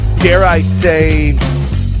dare I say,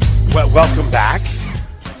 welcome back.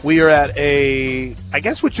 We are at I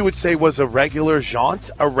guess what you would say was a regular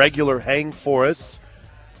jaunt, a regular hang for us.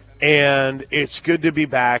 And it's good to be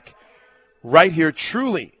back right here,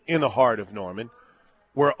 truly in the heart of Norman.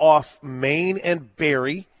 We're off Main and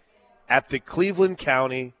Berry at the Cleveland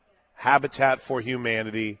County Habitat for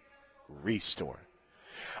Humanity Restore.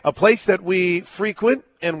 A place that we frequent,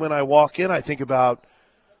 and when I walk in, I think about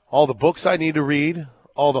all the books I need to read,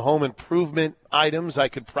 all the home improvement items I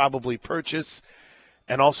could probably purchase,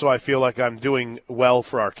 and also I feel like I'm doing well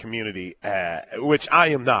for our community, which I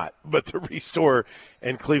am not, but the Restore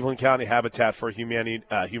and Cleveland County Habitat for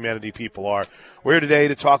Humanity people are. We're here today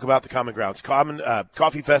to talk about the Common Grounds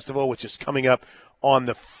Coffee Festival, which is coming up on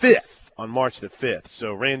the 5th, on March the 5th.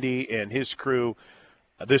 So Randy and his crew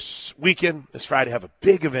this weekend, this Friday, have a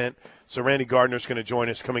big event. So Randy Gardner's going to join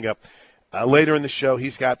us coming up later in the show.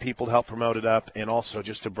 He's got people to help promote it up, and also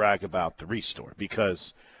just to brag about the Restore,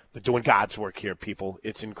 because they're doing God's work here, people.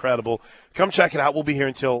 It's incredible. Come check it out. We'll be here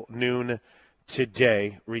until noon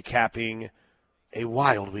today, recapping a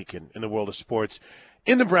wild weekend in the world of sports.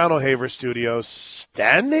 In the Brown O'Haver studios,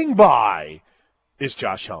 standing by, is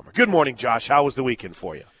Josh Helmer. Good morning, Josh. How was the weekend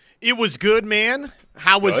for you? It was good, man.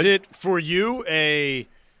 How was it for you? A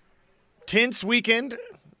tense weekend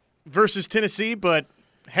versus Tennessee, but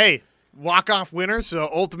hey, walk-off winner, so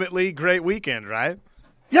ultimately great weekend, right?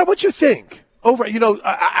 Yeah, what'd you think?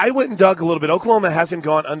 I went and dug a little bit. Oklahoma hasn't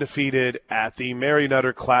gone undefeated at the Mary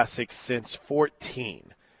Nutter Classic since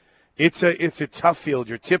 2014. It's a tough field.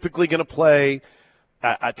 You're typically going to play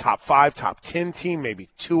a top 5, top 10 team, maybe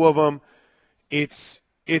two of them. It's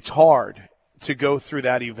hard to go through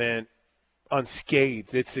that event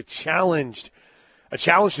unscathed. It's a challenge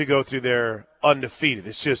to go through there undefeated.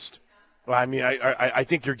 It's just, I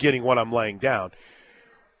think you're getting what I'm laying down.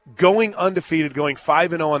 Going undefeated, going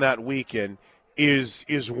 5-0 on that weekend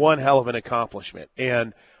is one hell of an accomplishment.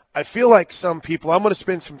 And I feel like some people, I'm going to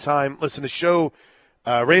spend some time, listen, the show,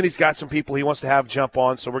 Randy's got some people he wants to have jump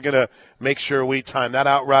on, so we're going to make sure we time that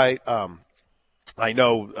out right. I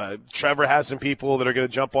know Trevor has some people that are going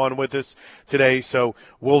to jump on with us today, so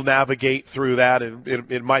we'll navigate through that. And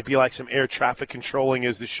it might be like some air traffic controlling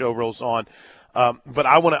as the show rolls on. But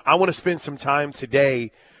I want to spend some time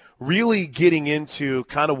today really getting into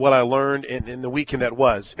kind of what I learned in the weekend that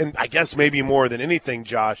was. And I guess maybe more than anything,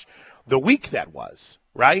 Josh, the week that was,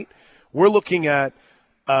 right? We're looking at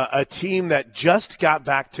a team that just got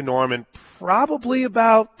back to Norman probably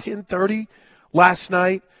about 10:30 last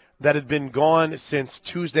night, that had been gone since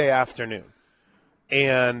Tuesday afternoon.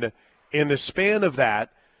 And in the span of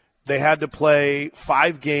that, they had to play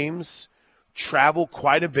 5 games, travel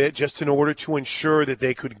quite a bit just in order to ensure that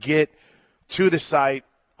they could get to the site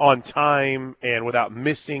on time and without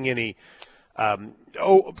missing any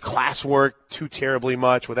classwork too terribly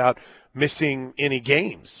much, without missing any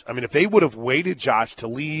games. I mean, if they would have waited, Josh, to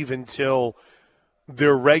leave until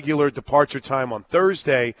their regular departure time on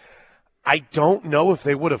Thursday, I don't know if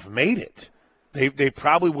they would have made it. They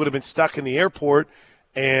probably would have been stuck in the airport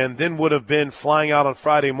and then would have been flying out on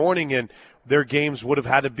Friday morning, and their games would have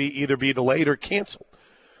had to either be delayed or canceled.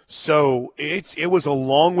 So it was a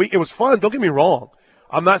long week. It was fun. Don't get me wrong.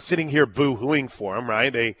 I'm not sitting here boo-hooing for them,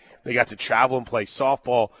 right? They got to travel and play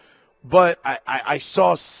softball. But I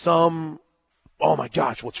saw some, oh, my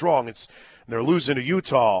gosh, what's wrong? They're losing to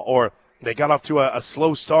Utah, or they got off to a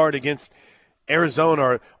slow start against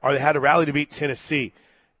Arizona, or they had a rally to beat Tennessee.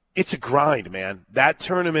 It's a grind, man. That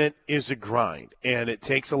tournament is a grind, and it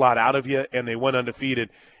takes a lot out of you, and they went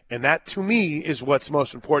undefeated. And that, to me, is what's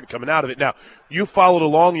most important coming out of it. Now, you followed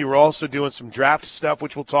along. You were also doing some draft stuff,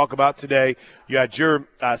 which we'll talk about today. You had your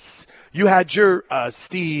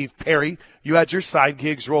Steve Perry. You had your side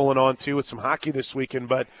gigs rolling on, too, with some hockey this weekend.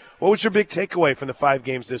 But what was your big takeaway from the 5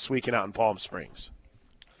 games this weekend out in Palm Springs?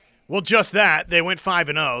 Well, just that. They went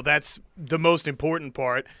 5-0. That's the most important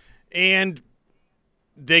part. And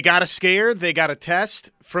they got a scare. They got a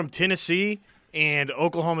test from Tennessee, and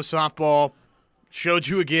Oklahoma softball showed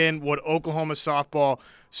you again what Oklahoma softball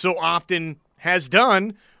so often has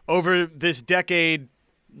done over this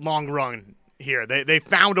decade-long run here. They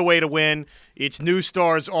found a way to win. It's new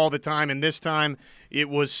stars all the time, and this time it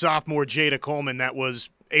was sophomore Jada Coleman that was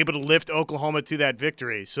able to lift Oklahoma to that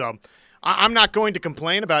victory. So I'm not going to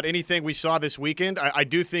complain about anything we saw this weekend. I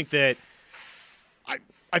do think that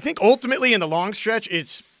I think ultimately in the long stretch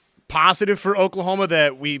it's positive for Oklahoma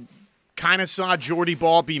that we kind of saw Jordy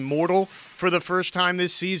Ball be mortal for the first time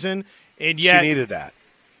this season. And yet, she needed that.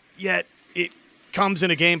 Yet it comes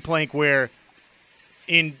in a game plank where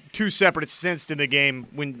in 2 separate stints in the game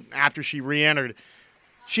after she re-entered,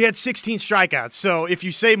 She had 16 strikeouts. So if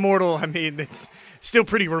you say mortal, I mean, it's still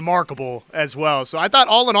pretty remarkable as well. So I thought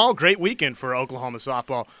all in all, great weekend for Oklahoma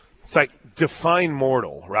softball. It's like define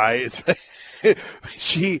mortal, right? It's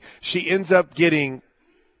she ends up getting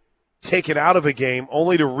taken out of a game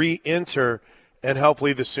only to re-enter and help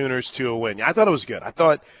lead the Sooners to a win. I thought it was good. I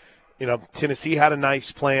thought, Tennessee had a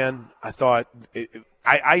nice plan. I thought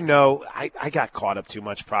I know I got caught up too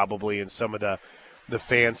much probably in some of the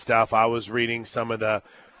fan stuff. I was reading some of the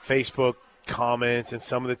Facebook comments and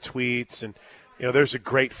some of the tweets, and there's a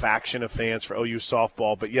great faction of fans for OU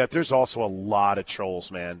softball, but yet there's also a lot of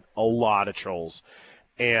trolls, man, a lot of trolls,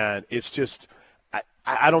 and it's just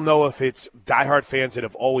I don't know if it's diehard fans that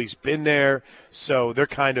have always been there, so they're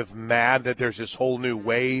kind of mad that there's this whole new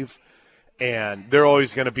wave. And they're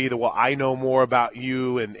always going to be I know more about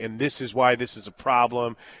you, and this is why this is a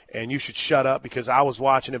problem, and you should shut up because I was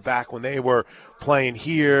watching it back when they were playing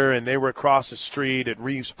here and they were across the street at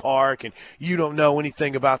Reeves Park, and you don't know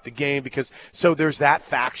anything about the game so there's that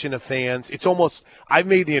faction of fans. It's almost – I've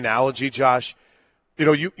made the analogy, Josh,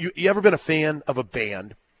 you ever been a fan of a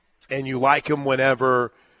band and you like them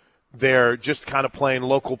whenever they're just kind of playing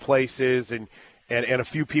local places and a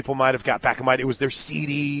few people might have got back in mind. It was their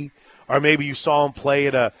CD. Or maybe you saw them play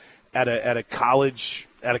at a college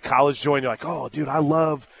joint. You're like, oh, dude, I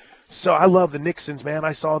love the Nixons, man.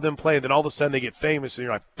 I saw them play. And then all of a sudden they get famous, and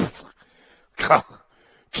you're like,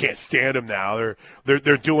 can't stand them now.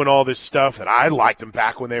 They're doing all this stuff that I liked them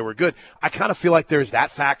back when they were good. I kind of feel like there's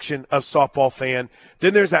that faction of softball fan.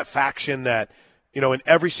 Then there's that faction that, in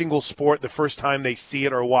every single sport, the first time they see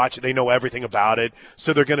it or watch it, they know everything about it.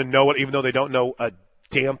 So they're going to know it even though they don't know a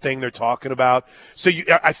damn thing they're talking about. So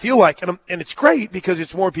I feel like, and it's great because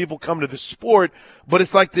it's more people come to the sport, but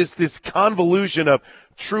it's like this convolution of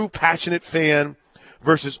true passionate fan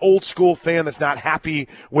versus old school fan that's not happy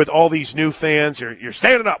with all these new fans. You're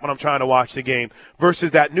standing up when I'm trying to watch the game versus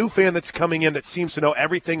that new fan that's coming in that seems to know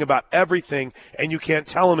everything about everything and you can't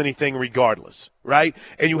tell them anything regardless, right?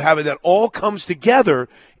 And you have it that all comes together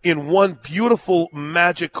in one beautiful,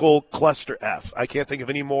 magical cluster F. I can't think of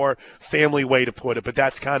any more family way to put it, but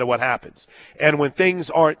that's kind of what happens. And when things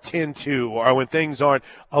aren't 10-2 or when things aren't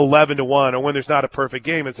 11-1 or when there's not a perfect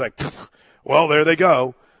game, it's like, well, there they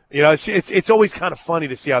go. It's always kind of funny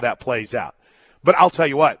to see how that plays out. But I'll tell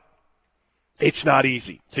you what, it's not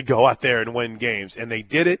easy to go out there and win games. And they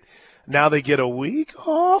did it. Now they get a week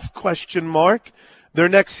off, ? Their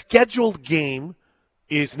next scheduled game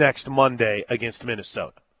is next Monday against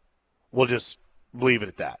Minnesota. We'll just leave it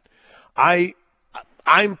at that.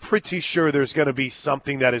 I'm pretty sure there's going to be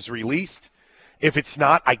something that is released. If it's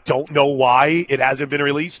not, I don't know why it hasn't been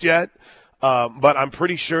released yet. But I'm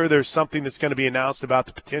pretty sure there's something that's going to be announced about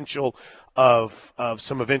the potential of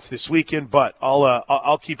some events this weekend. But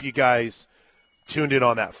I'll keep you guys tuned in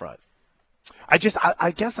on that front. I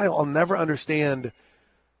guess I'll never understand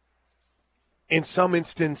in some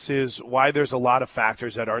instances why there's a lot of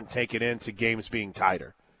factors that aren't taken into games being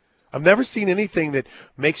tighter. I've never seen anything that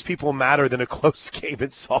makes people madder than a close game in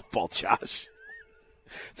softball, Josh.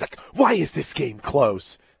 It's like, why is this game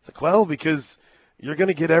close? It's like, well, because you're going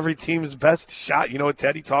to get every team's best shot. You know what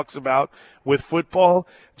Teddy talks about with football?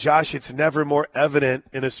 Josh, it's never more evident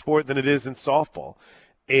in a sport than it is in softball.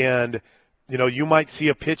 And, you might see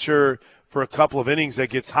a pitcher for a couple of innings that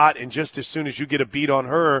gets hot, and just as soon as you get a beat on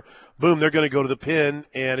her, boom, they're going to go to the pin,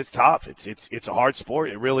 and it's tough. It's a hard sport.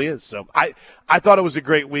 It really is. So I thought it was a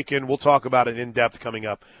great weekend. We'll talk about it in depth coming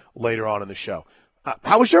up later on in the show.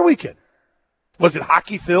 How was your weekend? Was it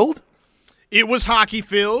hockey-filled? It was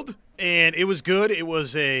hockey-filled. And it was good. It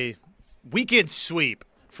was a weekend sweep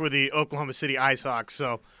for the Oklahoma City IceHawks.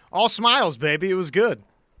 So all smiles, baby. It was good.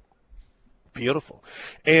 Beautiful.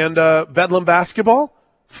 And Bedlam basketball?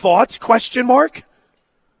 Thoughts? ?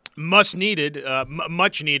 Much needed,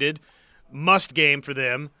 must game for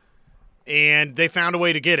them. And they found a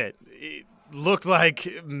way to get it. It looked like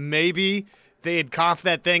maybe they had coughed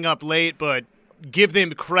that thing up late, but give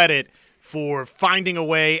them credit for finding a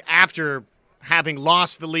way after having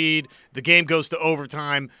lost the lead. The game goes to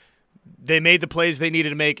overtime. They made the plays they needed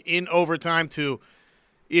to make in overtime to,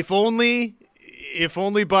 if only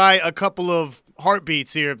by a couple of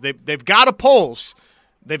heartbeats here, they've got a pulse.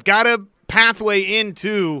 They've got a pathway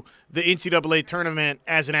into the NCAA tournament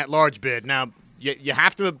as an at-large bid. Now, you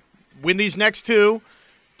have to win these next two,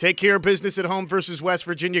 take care of business at home versus West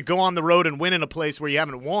Virginia, go on the road and win in a place where you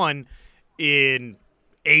haven't won in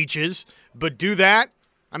ages, but do that.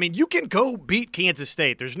 I mean, you can go beat Kansas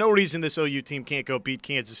State. There's no reason this OU team can't go beat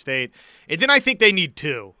Kansas State. And then I think they need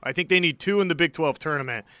two. I think they need two in the Big 12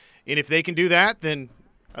 tournament. And if they can do that, then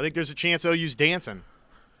I think there's a chance OU's dancing.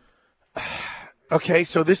 Okay,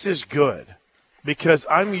 so this is good because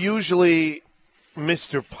I'm usually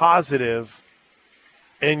Mr. Positive,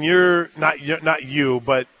 and you're not you,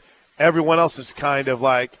 but everyone else is kind of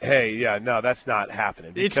like, hey, yeah, no, that's not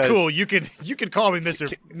happening. It's cool. You can call me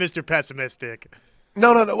Mr. Pessimistic.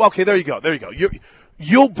 No. Okay, there you go.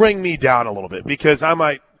 You'll bring me down a little bit because I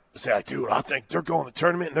might say, like, dude, I think they're going to the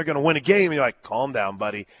tournament and they're going to win a game. And you're like, calm down,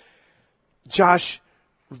 buddy. Josh,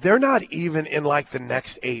 they're not even in like the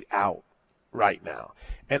next 8 out right now.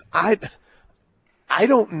 And I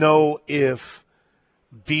don't know if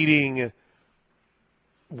beating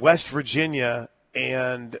West Virginia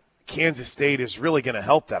and Kansas State is really going to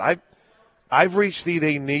help that. I've reached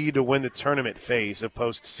they need to win the tournament phase of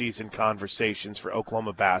postseason conversations for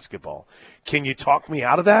Oklahoma basketball. Can you talk me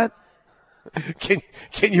out of that?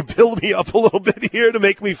 Can you build me up a little bit here to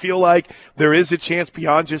make me feel like there is a chance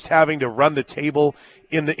beyond just having to run the table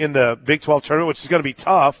in the Big 12 tournament, which is going to be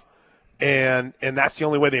tough, and that's the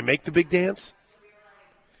only way they make the big dance?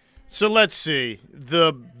 So let's see.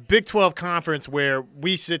 The Big 12 conference where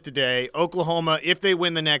we sit today, Oklahoma, if they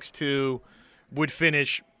win the next two, would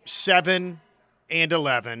finish 7 and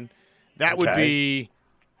 11. That would be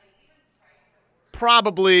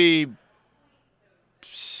probably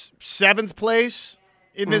seventh place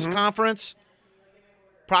in this conference.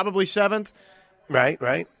 Probably seventh.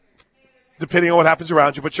 Right. Depending on what happens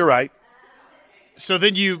around you, but you're right. So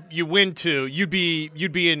then you win two. You'd be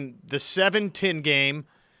in the 7-10 game.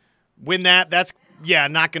 Win that. That's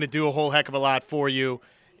not going to do a whole heck of a lot for you.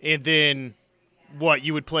 And then what?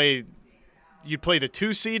 You'd play the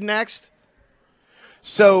 2 seed next.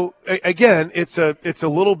 So again, it's a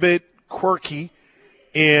little bit quirky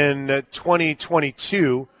in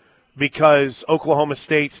 2022 because Oklahoma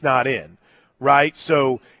State's not in, right?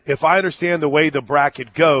 So if I understand the way the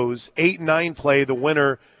bracket goes, 8 and 9 play, the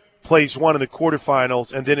winner plays one in the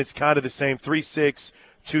quarterfinals, and then it's kind of the same 3-6,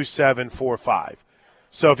 2-7, 4-5.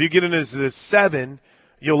 So if you get into the 7,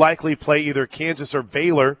 you'll likely play either Kansas or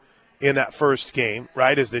Baylor in that first game,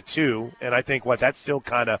 right, as the 2. And I think that's still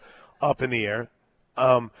kind of up in the air.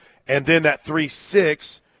 And then that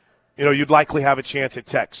 3-6, you'd likely have a chance at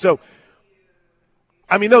Tech. So,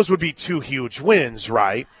 I mean, those would be 2 huge wins,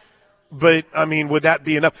 right? But, I mean, would that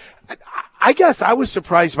be enough? I guess I was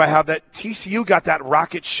surprised by how that TCU got that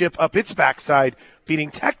rocket ship up its backside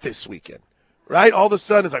beating Tech this weekend, right? All of a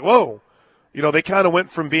sudden it's like, whoa. They kind of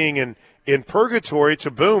went from being in purgatory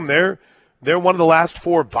to boom, they're one of the last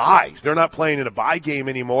 4 byes. They're not playing in a bye game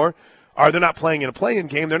anymore. Or they're not playing in a play-in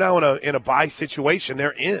game. They're now in a bye situation.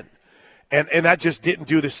 They're in. And that just didn't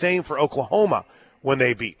do the same for Oklahoma when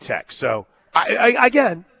they beat Tech. So,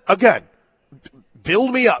 again,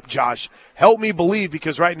 build me up, Josh. Help me believe,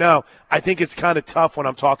 because right now I think it's kind of tough when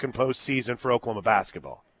I'm talking postseason for Oklahoma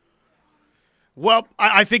basketball. Well,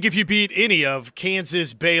 I think if you beat any of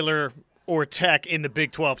Kansas, Baylor, or Tech in the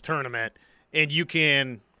Big 12 tournament, and you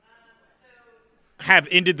can have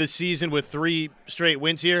ended the season with 3 straight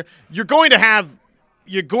wins here, you're going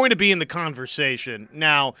to be in the conversation.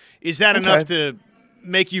 Now, is that enough to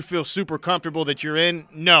make you feel super comfortable that you're in?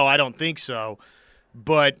 No, I don't think so.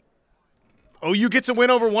 But OU gets a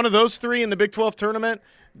win over one of those 3 in the Big 12 tournament,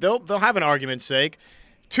 they'll have an argument's sake.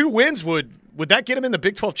 2 wins would that get them in the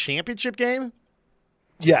Big 12 championship game?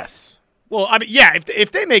 Yes. Well, I mean, yeah,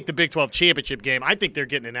 if they make the Big 12 championship game, I think they're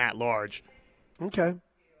getting an at-large. Okay.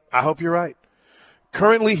 I hope you're right.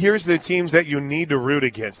 Currently, here's the teams that you need to root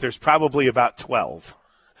against. There's probably about 12.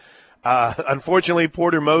 Unfortunately,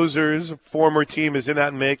 Porter Moser's former team is in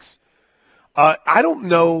that mix. I don't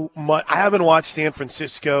know much. I haven't watched San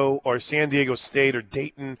Francisco or San Diego State or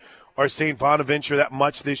Dayton or St. Bonaventure that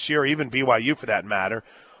much this year, or even BYU for that matter.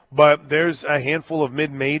 But there's a handful of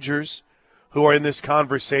mid-majors who are in this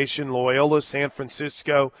conversation: Loyola, San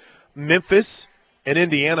Francisco, Memphis, and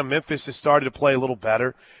Indiana. Memphis has started to play a little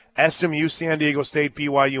better. SMU, San Diego State,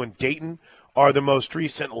 BYU, and Dayton are the most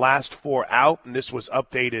recent last 4 out, and this was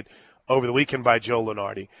updated over the weekend by Joe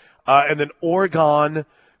Lunardi. And then Oregon,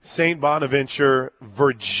 St. Bonaventure,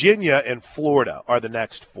 Virginia, and Florida are the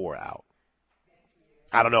next 4 out.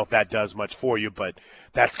 I don't know if that does much for you, but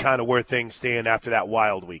that's kind of where things stand after that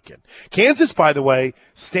wild weekend. Kansas, by the way,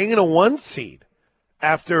 staying a 1 seed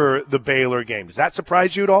after the Baylor game. Does that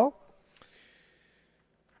surprise you at all?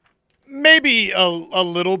 Maybe a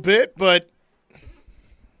little bit, but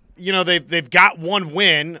they've got 1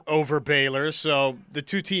 win over Baylor, so the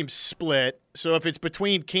 2 teams split. So if it's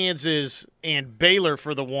between Kansas and Baylor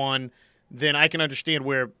for the 1, then I can understand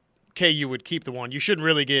where KU would keep the 1. You shouldn't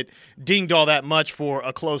really get dinged all that much for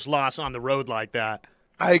a close loss on the road like that.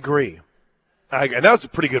 I agree. And that was a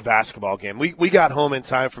pretty good basketball game. We got home in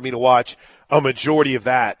time for me to watch a majority of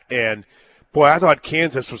that, and Boy, I thought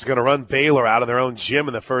Kansas was going to run Baylor out of their own gym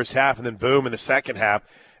in the first half, and then boom, in the second half,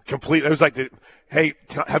 complete. It was like,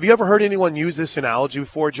 have you ever heard anyone use this analogy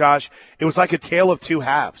before, Josh? It was like a tale of two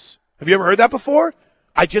halves. Have you ever heard that before?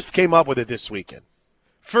 I just came up with it this weekend.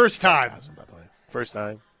 First time. First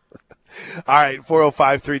time. All right,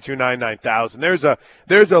 405-329-9000.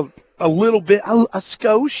 There's a little bit, a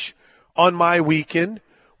skosh on my weekend,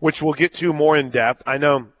 which we'll get to more in depth. I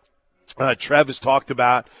know Trev has talked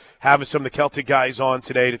about having some of the Celtic guys on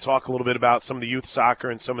today to talk a little bit about some of the youth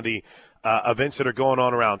soccer and some of the events that are going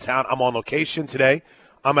on around town. I'm on location today.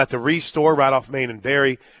 I'm at the Restore right off Main and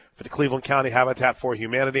Berry for the Cleveland County Habitat for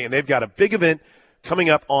Humanity, and they've got a big event coming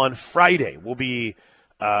up on Friday. We'll be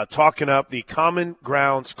talking up the Common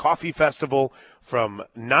Grounds Coffee Festival from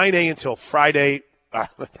 9 a until Friday.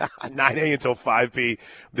 9 a until 5 p.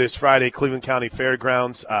 this Friday, Cleveland County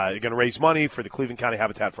Fairgrounds. You're going to raise money for the Cleveland County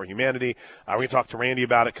Habitat for Humanity. We're going to talk to Randy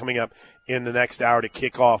about it coming up in the next hour to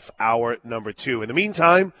kick off hour number 2. In the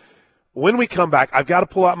meantime, when we come back, I've got to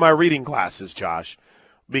pull out my reading glasses, Josh,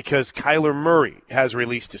 because Kyler Murray has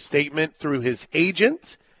released a statement through his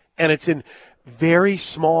agent, and it's in very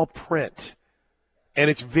small print, and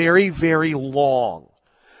it's very, very long.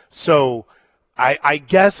 So I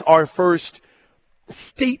guess our first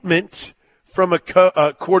statement from a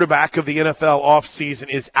quarterback of the NFL offseason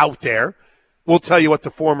is out there. We'll tell you what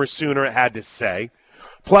the former Sooner had to say.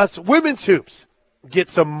 Plus, women's hoops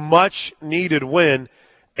gets a much-needed win,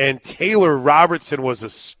 and Taylor Robertson was a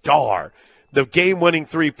star. The game-winning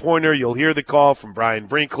three-pointer, you'll hear the call from Brian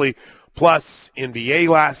Brinkley. Plus, NBA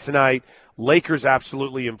last night, Lakers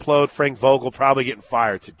absolutely implode. Frank Vogel probably getting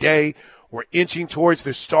fired today. We're inching towards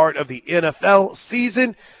the start of the NFL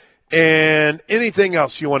season. And anything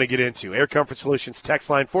else you want to get into. Air Comfort Solutions text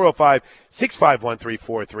line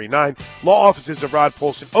 405-651-3439. Law offices of Rod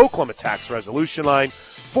Polson, Oklahoma Tax Resolution line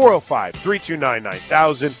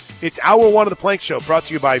 405-329-9000. It's hour 1 of the Plank Show, brought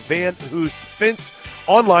to you by Van Hoos Fence,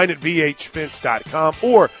 online at vhfence.com,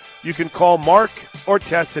 or you can call Mark or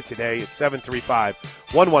Tessa today at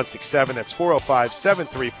 735-1167. That's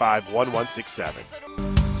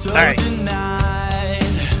 405-735-1167. All right.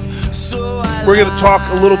 We're going to talk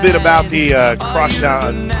a little bit about the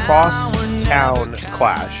Crosstown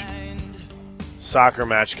Clash soccer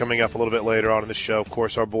match coming up a little bit later on in the show. Of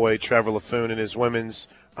course, our boy Trevor LaFoon and his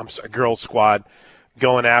girls squad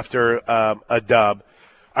going after a dub.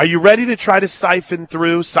 Are you ready to try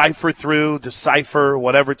to decipher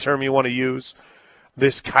whatever term you want to use,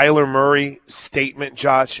 this Kyler Murray statement,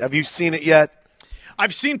 Josh? Have you seen it yet?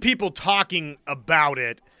 I've seen people talking about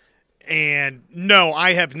it, and no,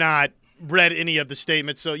 I have not read any of the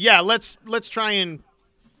statements. So, yeah, let's try and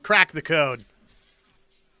crack the code.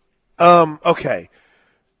 Okay.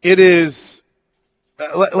 It is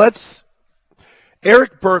Eric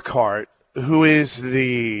Burkhart, who is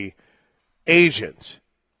the agent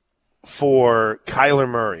for Kyler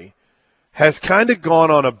Murray, has kind of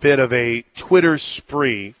gone on a bit of a Twitter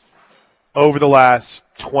spree over the last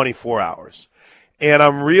 24 hours. And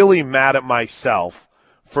I'm really mad at myself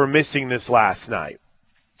for missing this last night.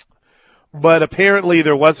 But apparently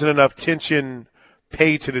there wasn't enough attention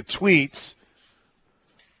paid to the tweets,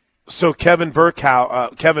 so Kevin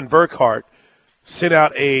Burkhart sent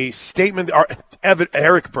out a statement.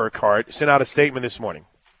 Eric Burkhart sent out a statement this morning.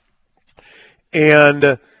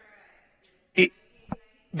 And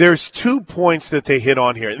there's 2 points that they hit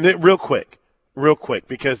on here. And real quick,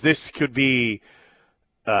 because this could be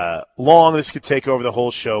long. This could take over the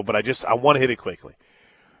whole show, but I want to hit it quickly.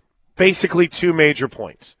 Basically, 2 major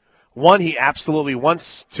points. One, he absolutely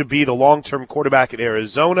wants to be the long-term quarterback at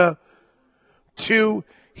Arizona. 2,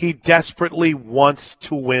 he desperately wants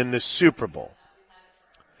to win the Super Bowl.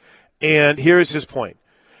 And here's his point.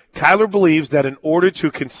 Kyler believes that in order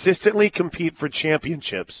to consistently compete for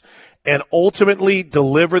championships and ultimately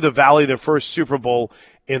deliver the Valley their first Super Bowl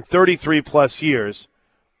in 33-plus years,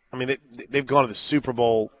 I mean, they've gone to the Super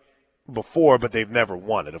Bowl before, but they've never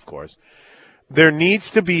won it, of course. There needs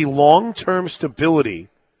to be long-term stability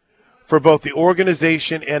for both the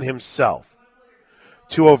organization and himself.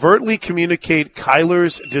 To overtly communicate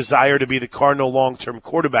Kyler's desire to be the Cardinal long-term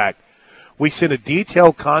quarterback, we sent a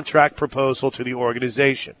detailed contract proposal to the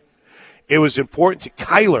organization. It was important to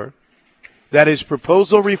Kyler that his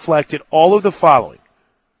proposal reflected all of the following: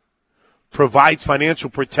 provides financial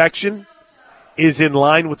protection, is in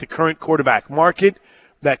line with the current quarterback market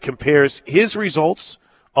that compares his results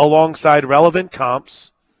alongside relevant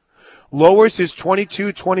comps, lowers his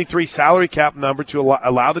 22-23 salary cap number to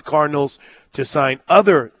allow the Cardinals to sign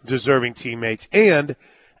other deserving teammates and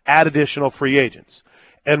add additional free agents.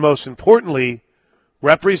 And most importantly,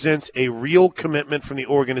 represents a real commitment from the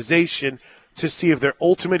organization to see if their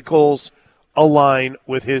ultimate goals align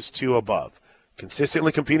with his two above.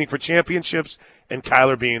 Consistently competing for championships and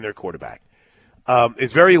Kyler being their quarterback.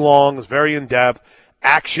 It's very long. It's very in-depth.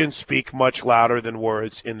 Actions speak much louder than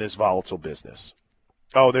words in this volatile business.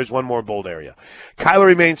 Oh, there's one more bold area. Kyler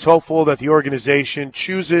remains hopeful that the organization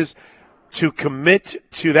chooses to commit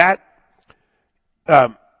to that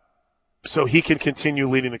so he can continue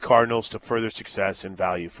leading the Cardinals to further success and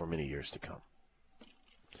value for many years to come.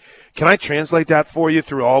 Can I translate that for you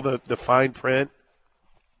through all the fine print?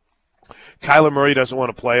 Kyler Murray doesn't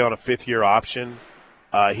want to play on a fifth-year option.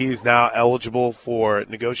 He's now eligible for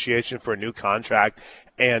negotiation for a new contract,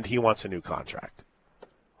 and he wants a new contract.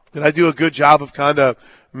 Did I do a good job of kind of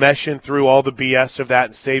meshing through all the BS of that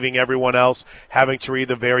and saving everyone else having to read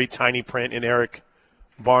the very tiny print in Eric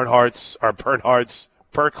Bernhardt's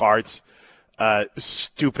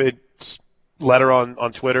stupid letter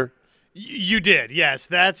on Twitter? You did, yes.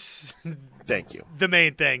 That's Thank you. The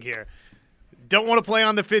main thing here. Don't want to play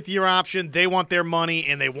on the fifth-year option. They want their money,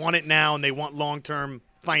 and they want it now, and they want long-term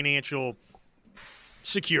financial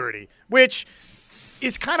security, which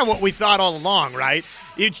is kind of what we thought all along, right?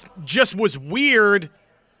 It just was weird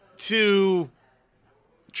to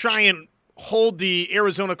try and hold the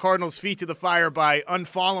Arizona Cardinals' feet to the fire by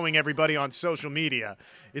unfollowing everybody on social media.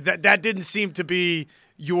 That didn't seem to be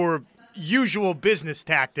your usual business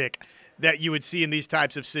tactic that you would see in these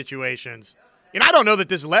types of situations. And I don't know that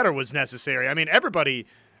this letter was necessary. I mean, everybody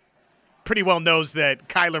pretty well knows that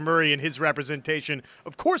Kyler Murray and his representation,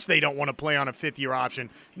 of course they don't want to play on a fifth-year option.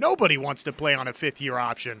 Nobody wants to play on a fifth-year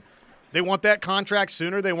option. They want that contract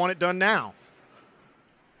sooner. They want it done now.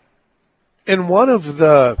 And one of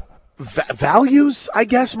the values, I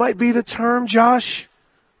guess might be the term, Josh,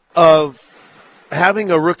 of having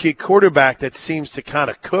a rookie quarterback that seems to kind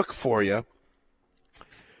of cook for you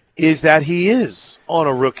is that he is on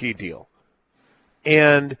a rookie deal.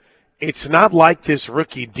 And it's not like this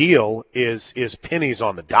rookie deal is pennies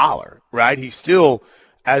on the dollar, right? He's still,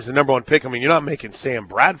 as the number one pick, I mean, you're not making Sam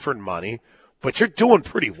Bradford money, but you're doing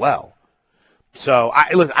pretty well. So,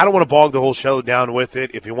 listen, I don't want to bog the whole show down with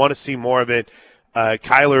it. If you want to see more of it,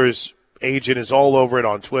 Kyler's agent is all over it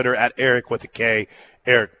on Twitter, at Eric with a K,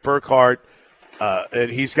 Eric Burkhart.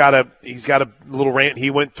 And he's got a little rant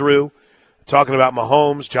he went through talking about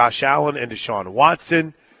Mahomes, Josh Allen, and Deshaun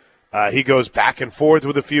Watson. He goes back and forth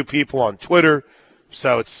with a few people on Twitter,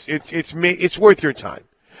 so it's worth your time.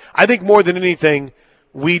 I think more than anything,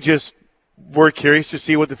 we're curious to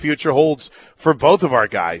see what the future holds for both of our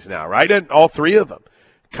guys now, right? And all three of them.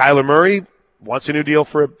 Kyler Murray wants a new deal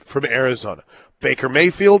from Arizona. Baker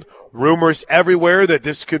Mayfield, rumors everywhere that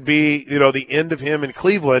this could be, the end of him in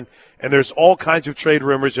Cleveland, and there's all kinds of trade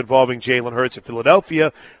rumors involving Jalen Hurts in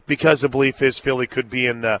Philadelphia because the belief is Philly could be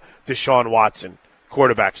in the Deshaun Watson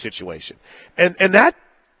quarterback situation. And that,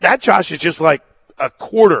 Josh, is just like a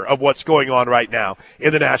quarter of what's going on right now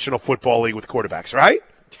in the National Football League with quarterbacks, right?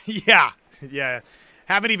 Yeah.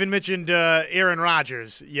 Haven't even mentioned Aaron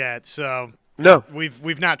Rodgers yet, so no,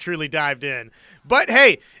 we've not truly dived in. But,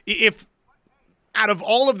 hey, if out of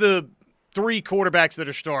all of the three quarterbacks that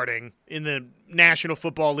are starting in the National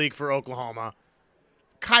Football League for Oklahoma,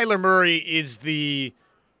 Kyler Murray is the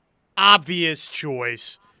obvious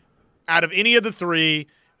choice out of any of the three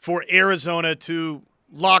for Arizona to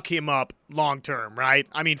lock him up long-term, right?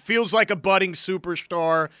 I mean, feels like a budding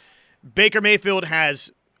superstar. Baker Mayfield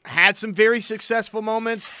has had some very successful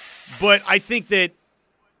moments, but I think that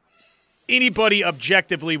anybody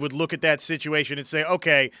objectively would look at that situation and say,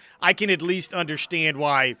 okay, I can at least understand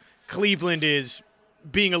why Cleveland is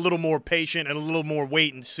being a little more patient and a little more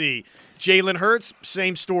wait and see. Jalen Hurts,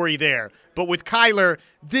 same story there. But with Kyler,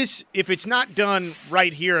 if it's not done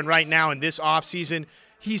right here and right now in this offseason,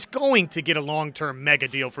 he's going to get a long-term mega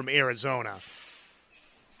deal from Arizona.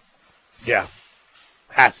 Yeah,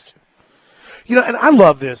 has to. And I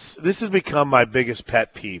love this. This has become my biggest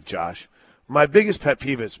pet peeve, Josh. My biggest pet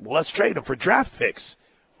peeve is, well, let's trade him for draft picks.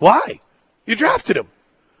 Why? You drafted him.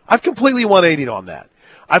 I've completely 180'd on that.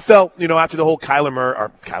 I felt, after the whole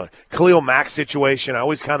Khalil Mack situation, I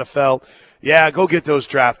always kind of felt, yeah, go get those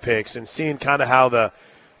draft picks, and seeing kind of how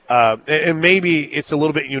and maybe it's a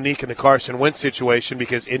little bit unique in the Carson Wentz situation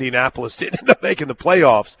because Indianapolis didn't end up making the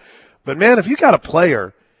playoffs. But, man, if you got a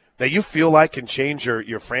player that you feel like can change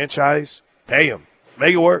your franchise, pay him.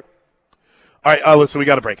 Make it work. All right, listen, we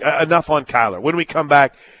got to break. Enough on Kyler. When we come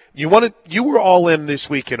back, you were all in this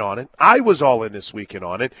weekend on it. I was all in this weekend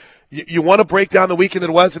on it. You want to break down the weekend that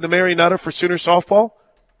it was at the Mary Nutter for Sooner softball?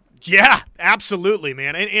 Yeah, absolutely,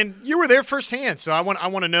 man. And you were there firsthand, so I want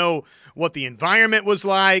to know what the environment was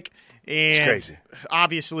like. And it's crazy.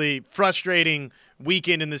 Obviously frustrating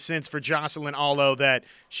weekend in the sense for Jocelyn Alo that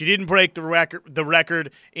she didn't break the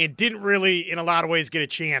record and didn't really, in a lot of ways, get a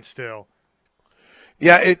chance to.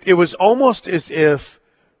 Yeah, it was almost as if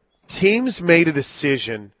teams made a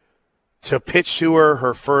decision to pitch to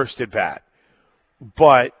her first at bat,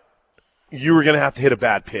 but you were going to have to hit a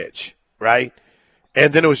bad pitch, right?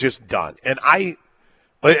 And then it was just done. And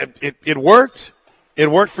it worked. It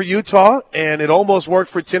worked for Utah, and it almost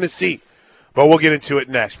worked for Tennessee. But we'll get into it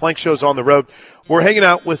next. Plank Show's on the road. We're hanging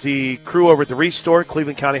out with the crew over at the Restore,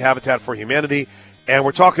 Cleveland County Habitat for Humanity, and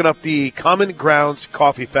we're talking up the Common Grounds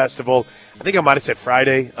Coffee Festival. I think I might have said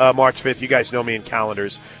Friday, March 5th. You guys know me in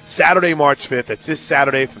calendars. Saturday, March 5th. It's this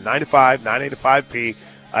Saturday from 9 to 5, 9 a to 5 p.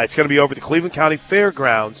 It's going to be over at the Cleveland County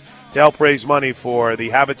Fairgrounds to help raise money for the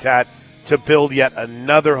Habitat to build yet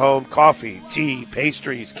another home. Coffee, tea,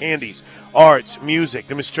 pastries, candies, arts, music,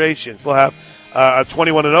 demonstrations. We'll have a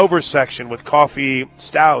 21 and over section with coffee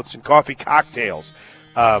stouts and coffee cocktails.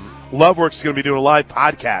 Loveworks is going to be doing a live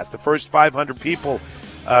podcast. The first 500 people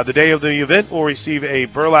the day of the event will receive a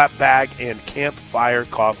burlap bag and campfire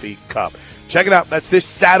coffee cup. Check it out. That's this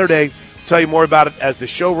Saturday. I'll tell you more about it as the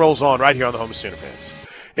show rolls on right here on the Home of Sooner Fans.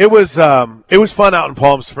 It was fun out in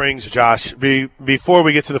Palm Springs, Josh. Before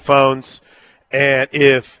we get to the phones, and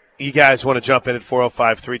if you guys want to jump in at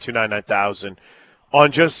 405-329-9000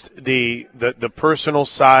 on just the personal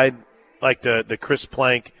side, like the Chris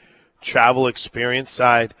Plank travel experience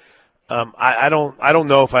side, I don't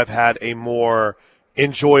know if I've had a more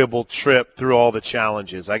enjoyable trip through all the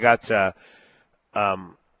challenges. I got to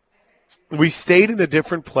we stayed in a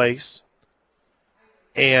different place,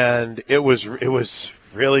 and it was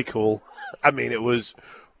really cool. I mean, it was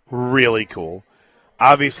really cool.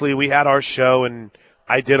 Obviously, we had our show, and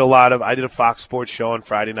I did a Fox Sports show on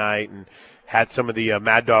Friday night and had some of the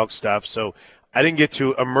Mad Dog stuff. So I didn't get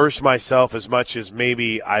to immerse myself as much as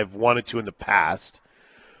maybe I've wanted to in the past.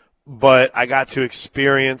 But I got to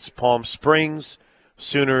experience Palm Springs.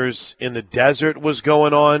 Sooners in the Desert was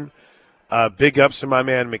going on. Big ups to my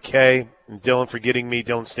man McKay and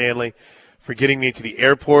Dylan Stanley, for getting me to the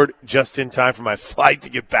airport just in time for my flight to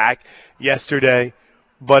get back yesterday.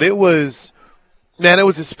 But it was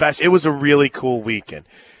a really cool weekend.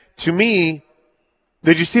 To me,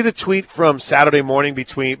 did you see the tweet from Saturday morning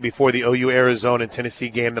before the OU Arizona and Tennessee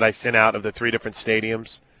game that I sent out of the 3 different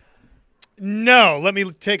stadiums? No, let me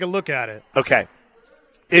take a look at it. Okay.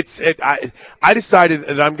 I decided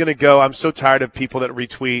that I'm going to go. I'm so tired of people that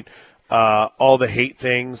retweet all the hate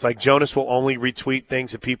things. Like Jonas will only retweet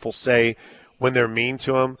things that people say when they're mean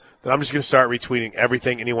to him. That I'm just going to start retweeting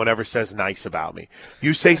everything anyone ever says nice about me.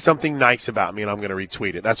 You say something nice about me, and I'm going to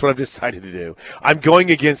retweet it. That's what I've decided to do. I'm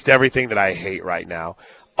going against everything that I hate right now.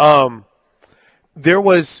 There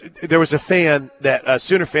was a fan, a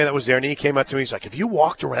Sooner fan that was there, and he came up to me. He's like, "Have you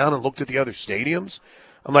walked around and looked at the other stadiums?"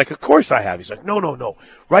 I'm like, "Of course I have." He's like, No.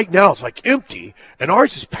 Right now it's like empty, and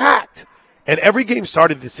ours is packed. And every game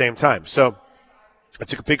started at the same time. So I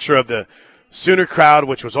took a picture of the Sooner crowd,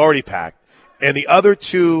 which was already packed, and the other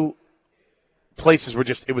 2 places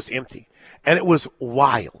it was empty. And it was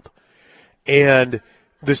wild. And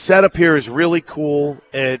the setup here is really cool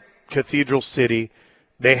at Cathedral City.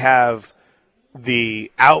 They have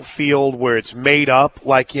the outfield where it's made up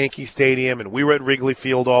like Yankee Stadium, and we were at Wrigley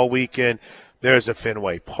Field all weekend. There's a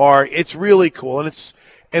Fenway Park. It's really cool, and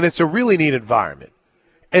it's a really neat environment.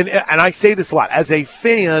 And I say this a lot. As a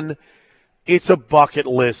fan, it's a bucket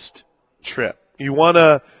list trip. You want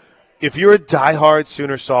to, if you're a diehard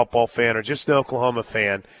Sooner softball fan or just an Oklahoma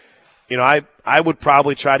fan, I would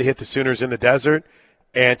probably try to hit the Sooners in the desert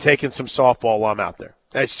and take in some softball while I'm out there.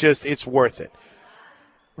 It's worth it.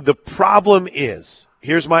 The problem is,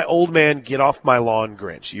 here's my old man get off my lawn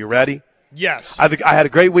Grinch. You ready? Yes. I had a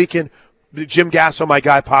great weekend. Jim Gasso, my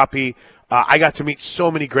guy Poppy, I got to meet so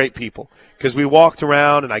many great people because we walked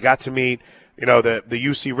around and I got to meet, the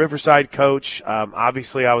UC Riverside coach.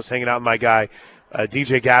 Obviously, I was hanging out with my guy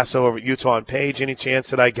DJ Gasso over at Utah and Page any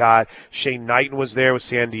chance that I got. Shane Knighton was there with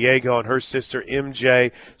San Diego and her sister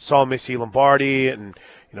MJ. Saw Missy Lombardi and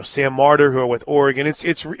Sam Martyr, who are with Oregon.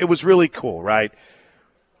 It was really cool, right?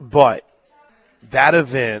 But that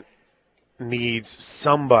event needs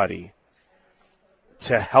somebody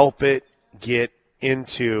to help it get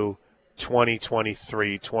into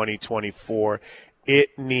 2023, 2024.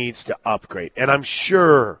 It needs to upgrade. And I'm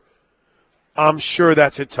sure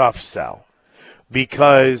that's a tough sell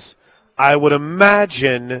because I would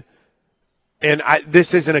imagine, and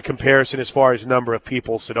this isn't a comparison as far as number of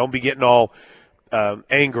people, so don't be getting all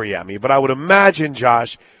angry at me, but I would imagine,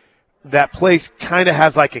 Josh, that place kind of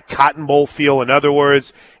has like a Cotton Bowl feel. In other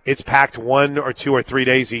words, it's packed 1 or 2 or 3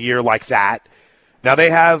 days a year like that. Now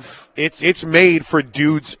it's made for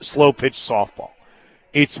dudes slow pitch softball.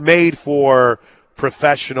 It's made for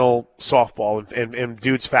professional softball and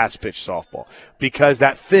dudes fast pitch softball because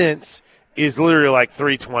that fence is literally like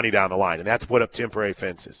 320 down the line, and that's put up temporary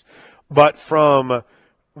fences. But from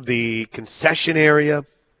the concession area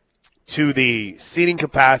to the seating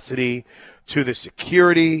capacity to the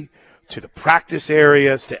security to the practice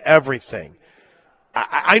areas to everything,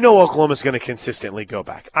 I know Oklahoma's going to consistently go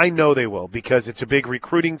back. I know they will because it's a big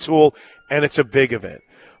recruiting tool and it's a big event.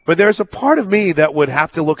 But there's a part of me that would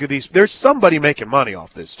have to look at these. There's somebody making money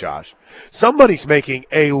off this, Josh. Somebody's making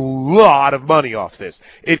a lot of money off this.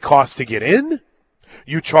 It costs to get in.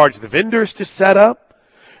 You charge the vendors to set up.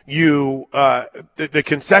 The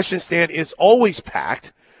concession stand is always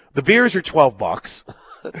packed. The beers are $12.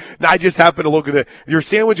 Now I just happen to look at your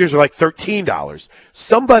sandwiches are like $13.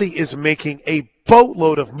 Somebody is making a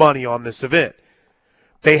boatload of money on this event.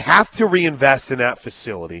 They have to reinvest in that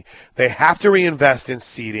facility. They have to reinvest in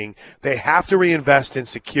seating. They have to reinvest in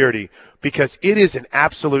security because it is an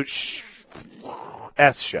absolute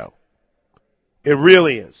S show. It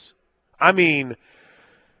really is. I mean,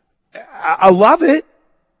 I love it.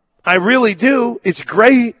 I really do. It's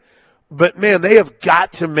great. But, man, they have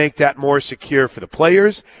got to make that more secure for the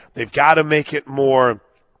players. They've got to make it more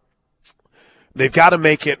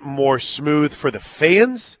smooth for the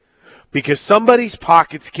fans. Because somebody's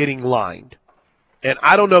pocket's getting lined. And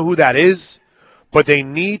I don't know who that is, but they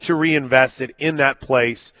need to reinvest it in that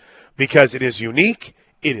place because it is unique,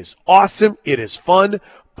 it is awesome, it is fun,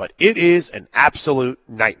 but it is an absolute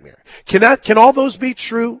nightmare. Can all those be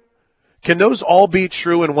true? Can those all be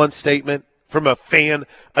true in one statement from a fan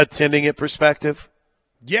attending it perspective?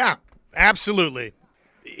 Yeah, absolutely.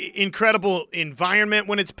 Incredible environment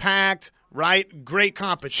when it's packed. Right? Great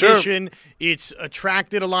competition. Sure. It's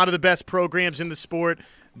attracted a lot of the best programs in the sport.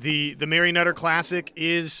 The Mary Nutter Classic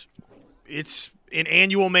it's an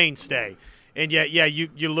annual mainstay. And yet, yeah,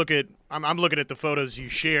 you look at I'm looking at the photos you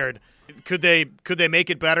shared. Could they make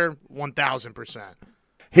it better? 1,000%.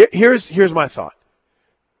 Here's my thought.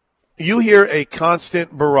 You hear a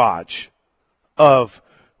constant barrage of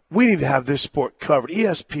we need to have this sport covered.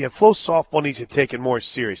 ESPN, Flow Softball needs to take it more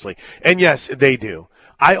seriously. And yes, they do.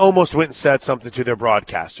 I almost went and said something to their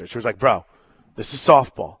broadcasters. It was like, bro, this is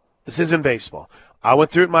softball. This isn't baseball. I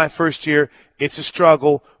went through it my first year. It's a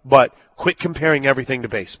struggle, but quit comparing everything to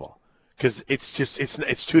baseball because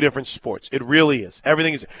it's two different sports. It really is.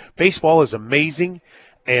 Everything is. Baseball is amazing,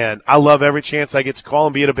 and I love every chance I get to call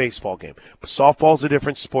and be at a baseball game. But softball is a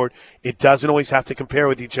different sport. It doesn't always have to compare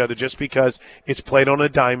with each other just because it's played on a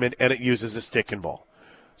diamond and it uses a stick and ball.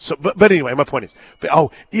 So, but anyway, my point is,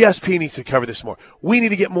 ESPN needs to cover this more. We need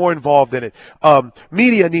to get more involved in it.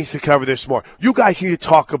 Media needs to cover this more. You guys need to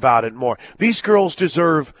talk about it more. These girls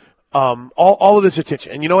deserve all of this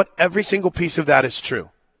attention. And you know what? Every single piece of that is true.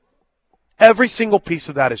 Every single piece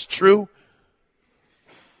of that is true.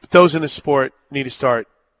 But those in the sport need to start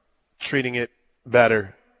treating it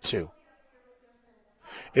better too.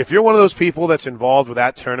 If you're one of those people that's involved with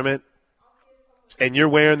that tournament, and you're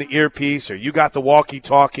wearing the earpiece or you got the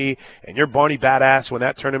walkie-talkie and you're Barney Badass when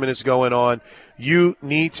that tournament is going on, you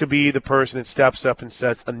need to be the person that steps up and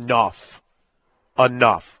says, enough.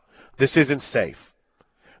 Enough. This isn't safe.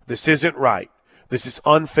 This isn't right. This is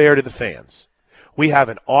unfair to the fans. We have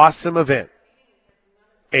an awesome event,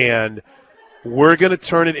 and we're going to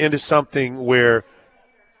turn it into something where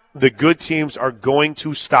the good teams are going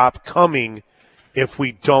to stop coming if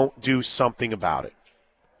we don't do something about it.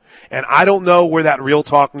 And I don't know where that real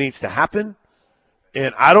talk needs to happen.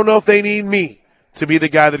 And I don't know if they need me to be the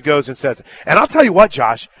guy that goes and says it. And I'll tell you what,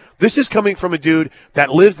 Josh, this is coming from a dude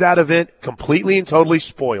that lives that event completely and totally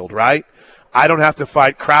spoiled, right? I don't have to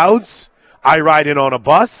fight crowds. I ride in on a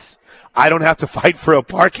bus. I don't have to fight for a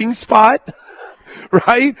parking spot,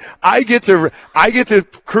 right? I get to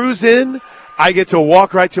cruise in. I get to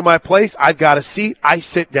walk right to my place. I've got a seat. I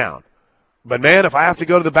sit down. But, man, if I have to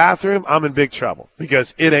go to the bathroom, I'm in big trouble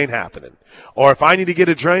because it ain't happening. Or if I need to get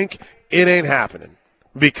a drink, it ain't happening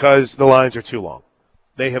because the lines are too long.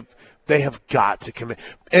 They have got to commit.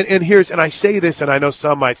 And I say this, and I know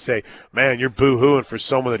some might say, man, you're boo-hooing for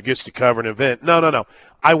someone that gets to cover an event. No.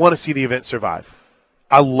 I want to see the event survive.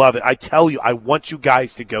 I love it. I tell you, I want you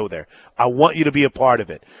guys to go there. I want you to be a part of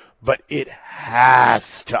it. But it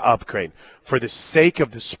has to upgrade for the sake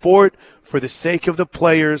of the sport, for the sake of the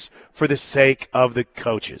players, for the sake of the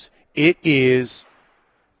coaches. It is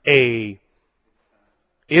a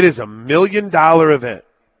 $1 million event.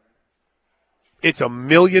 It's $1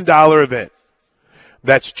 million event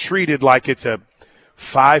that's treated like it's a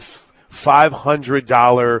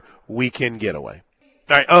 $500 weekend getaway.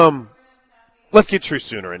 All right, Let's get True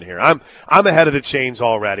Sooner in here. I'm ahead of the chains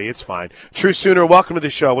already. It's fine. True Sooner, welcome to the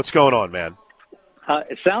show. What's going on, man?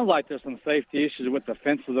 It sounds like there's some safety issues with the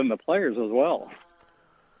fences and the players as well.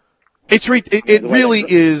 It really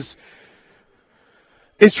is.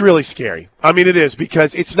 It's really scary. I mean, it is,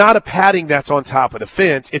 because it's not a padding that's on top of the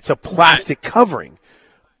fence. It's a plastic covering.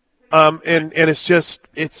 And it's just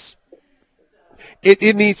it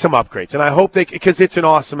needs some upgrades. And I hope because it's an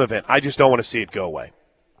awesome event. I just don't want to see it go away.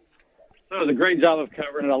 So it was a great job of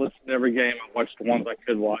covering it. I listened to every game. I watched the ones I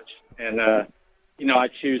could watch. And, I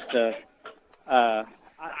choose to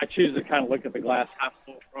kind of look at the glass half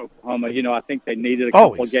full for Oklahoma. I think they needed a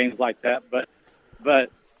couple of games like that. But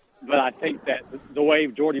I think that the way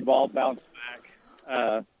Jordy Ball bounced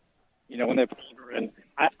back, when they pulled her in,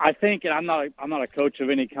 I think, and I'm not a coach of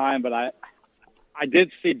any kind, but I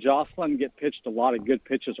did see Jocelyn get pitched a lot of good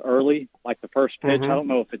pitches early, like the first pitch. Mm-hmm. I don't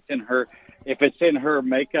know if it's in her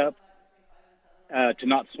makeup to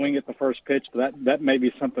not swing at the first pitch, but that may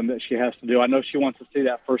be something that she has to do. I know she wants to see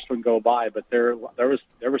that first one go by, but there was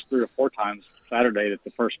 3 or 4 times Saturday that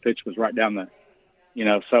the first pitch was right down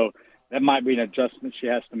so that might be an adjustment she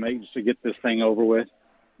has to make just to get this thing over with.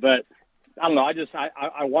 But I don't know.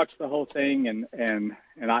 I watched the whole thing, and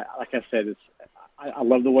I, like I said, I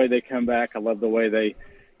love the way they come back. I love the way they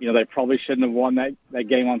probably shouldn't have won that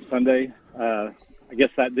game on Sunday. I guess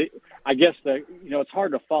it's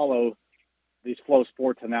hard to follow these Flow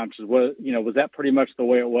Sports announcers. Was that pretty much the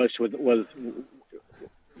way it was? Was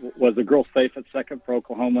the girl safe at second for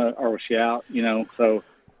Oklahoma, or was she out? So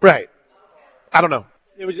right. I don't know.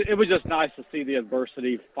 It was just nice to see the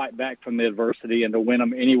adversity, fight back from the adversity, and to win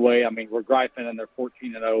them anyway. I mean, we're griping, and they're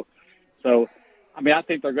 14-0. So, I mean, I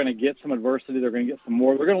think they're going to get some adversity. They're going to get some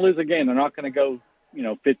more. They're going to lose a game. They're not going to go,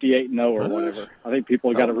 58-0 or whatever. I think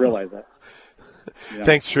people have got to realize that.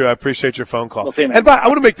 Thanks, Drew. I appreciate your phone call. We'll and I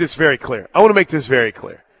want to make this very clear.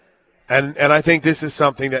 And I think this is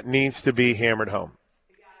something that needs to be hammered home.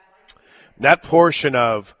 That portion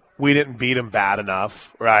of we didn't beat them bad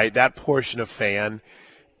enough, right? That portion of fan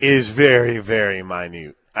is very, very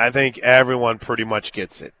minute. I think everyone pretty much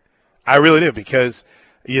gets it. I really do, because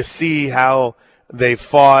you see how they've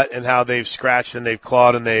fought and how they've scratched and they've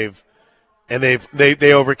clawed and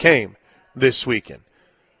they overcame this weekend.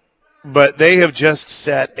 But they have just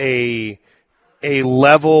set a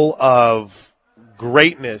level of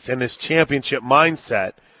greatness and this championship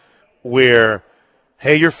mindset where,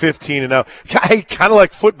 hey, you're 15-0. Hey, kind of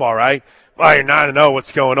like football, right? Oh, you're 9-0.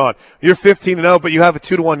 What's going on? You're 15-0, but you have a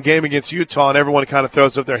 2-1 game against Utah, and everyone kind of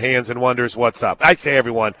throws up their hands and wonders what's up. I'd say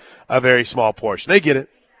everyone, a very small portion. They get it.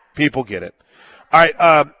 People get it. All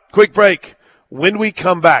right, quick break. When we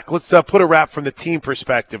come back, let's put a wrap from the team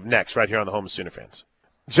perspective next, right here on the Home of Sooner Fans.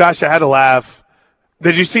 Josh, I had to laugh.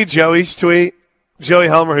 Did you see Joey's tweet? Joey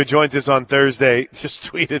Helmer, who joins us on Thursday, just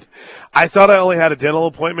tweeted, I thought I only had a dental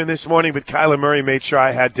appointment this morning, but Kyler Murray made sure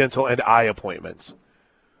I had dental and eye appointments.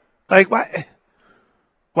 Like,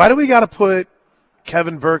 why do we got to put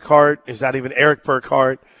Kevin Burkhardt? Is that even Eric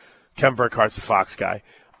Burkhardt? Kevin Burkhardt's the Fox guy.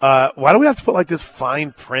 Why do we have to put like this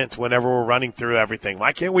fine print whenever we're running through everything?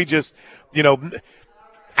 Why can't we just,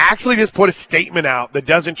 actually just put a statement out that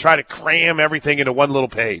doesn't try to cram everything into one little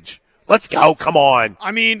page? Let's go. Come on.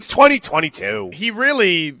 I mean, it's 2022.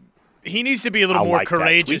 He needs to be a little more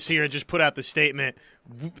courageous here and just put out the statement.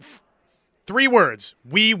 3 words.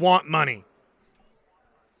 We want money.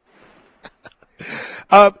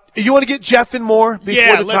 You want to get Jeff in more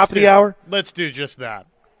before the top of the hour? Let's do just that.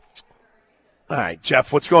 All right,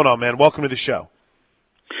 Jeff, what's going on, man? Welcome to the show.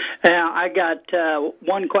 I got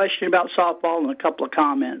one question about softball and a couple of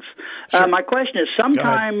comments. Sure. My question is,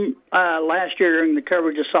 sometime last year during the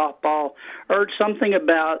coverage of softball, I heard something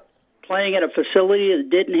about playing at a facility that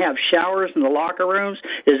didn't have showers in the locker rooms.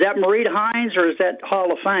 Is that Marita Hines or is that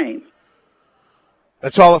Hall of Fame?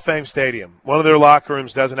 That's Hall of Fame Stadium. One of their locker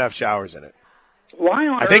rooms doesn't have showers in it. Why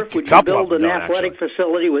on earth would you build an athletic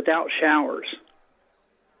facility without showers?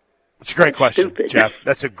 It's a great question, Jeff.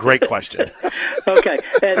 That's a great question. Okay.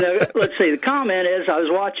 And let's see. The comment is I was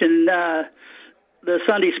watching the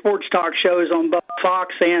Sunday sports talk shows on both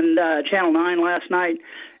Fox and Channel 9 last night.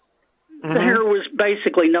 Mm-hmm. There was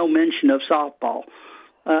basically no mention of softball.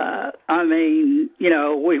 I mean,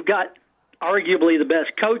 we've got arguably the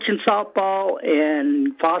best coach in softball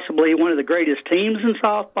and possibly one of the greatest teams in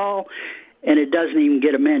softball, and it doesn't even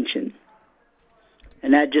get a mention.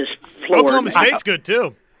 And that just floored Oklahoma State's good,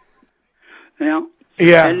 too. Yeah.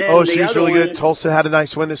 She's really good. Tulsa had a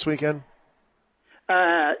nice win this weekend.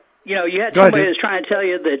 You had somebody that's trying to tell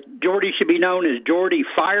you that Jordy should be known as Jordy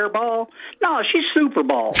Fireball. No, she's Super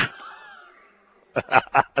Ball.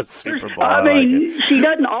 Super Bowl. I like mean, it. she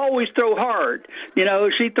doesn't always throw hard. You know,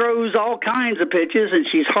 she throws all kinds of pitches, and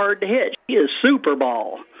she's hard to hit. She is Super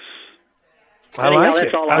Ball. I Anyhow, like that's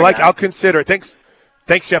it. all I I like. got. I'll consider it.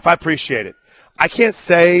 Thanks, Jeff. I appreciate it. I can't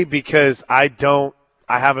say because I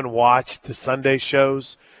haven't watched the Sunday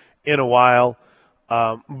shows in a while,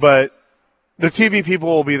 but the TV people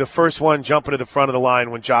will be the first one jumping to the front of the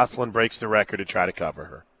line when Jocelyn breaks the record to try to cover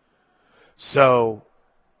her. So,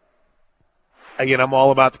 again, I'm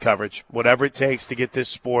all about the coverage, whatever it takes to get this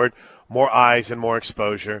sport more eyes and more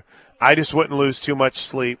exposure. I just wouldn't lose too much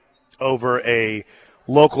sleep over a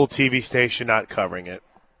local TV station not covering it.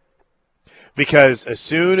 Because as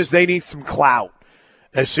soon as they need some clout,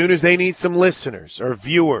 as soon as they need some listeners or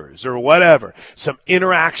viewers or whatever, some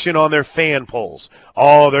interaction on their fan polls,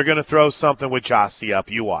 they're going to throw something with Jossie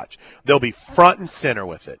up. You watch. They'll be front and center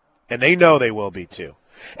with it, and they know they will be too.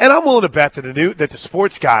 And I'm willing to bet that the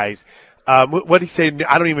sports guys, what did he say?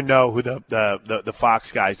 I don't even know who the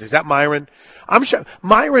Fox guys is. That Myron? I'm sure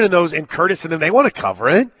Myron and Curtis and them, they want to cover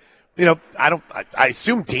it. You know, I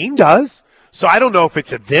assume Dean does. So I don't know if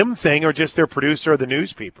it's a them thing or just their producer or the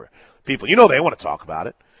news people. You know they want to talk about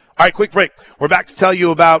it. All right, quick break. We're back to tell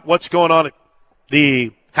you about what's going on at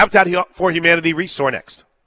the Habitat for Humanity Restore next.